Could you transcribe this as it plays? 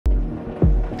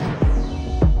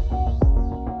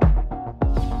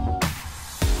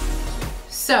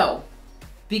So,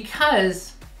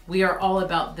 because we are all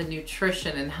about the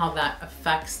nutrition and how that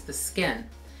affects the skin,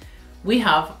 we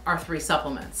have our 3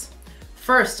 supplements.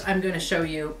 First, I'm going to show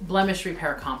you Blemish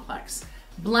Repair Complex.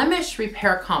 Blemish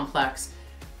Repair Complex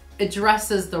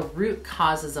addresses the root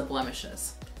causes of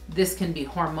blemishes. This can be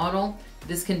hormonal,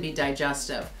 this can be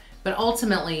digestive, but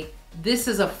ultimately, this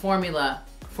is a formula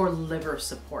for liver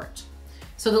support.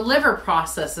 So the liver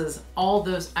processes all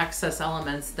those excess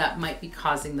elements that might be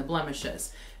causing the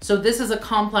blemishes. So this is a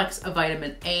complex of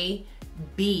vitamin A,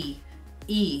 B,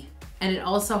 E, and it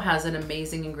also has an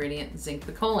amazing ingredient, zinc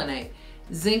picolinate.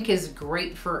 Zinc is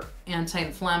great for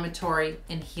anti-inflammatory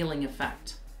and healing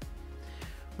effect.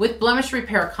 With Blemish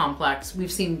Repair Complex,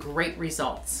 we've seen great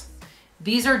results.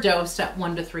 These are dosed at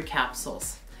 1 to 3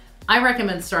 capsules. I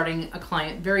recommend starting a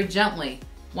client very gently,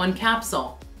 1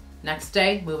 capsule. Next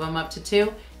day, move them up to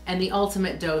 2, and the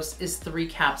ultimate dose is 3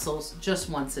 capsules just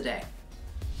once a day.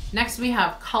 Next, we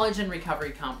have Collagen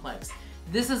Recovery Complex.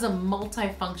 This is a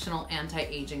multifunctional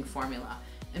anti-aging formula.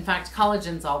 In fact,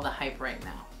 collagen's all the hype right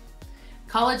now.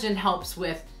 Collagen helps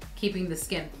with keeping the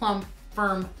skin plump,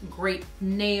 firm, great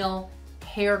nail,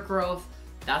 hair growth.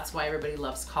 That's why everybody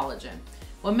loves collagen.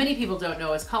 What many people don't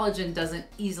know is collagen doesn't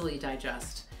easily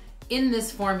digest. In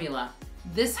this formula,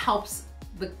 this helps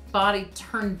the body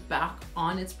turn back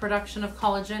on its production of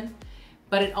collagen,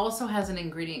 but it also has an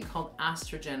ingredient called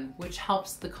estrogen, which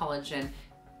helps the collagen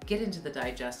get into the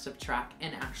digestive tract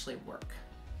and actually work.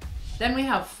 Then we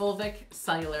have Fulvic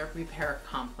Cellular Repair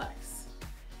Complex.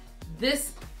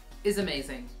 This is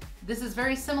amazing. This is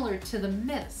very similar to the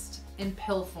Mist in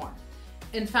pill form.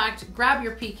 In fact, grab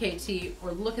your PKT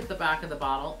or look at the back of the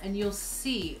bottle and you'll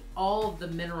see all of the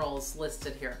minerals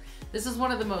listed here. This is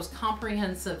one of the most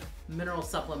comprehensive mineral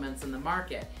supplements in the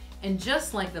market. And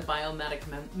just like the Biomedic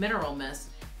Mineral Mist,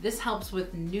 this helps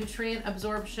with nutrient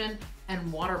absorption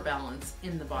and water balance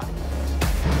in the body.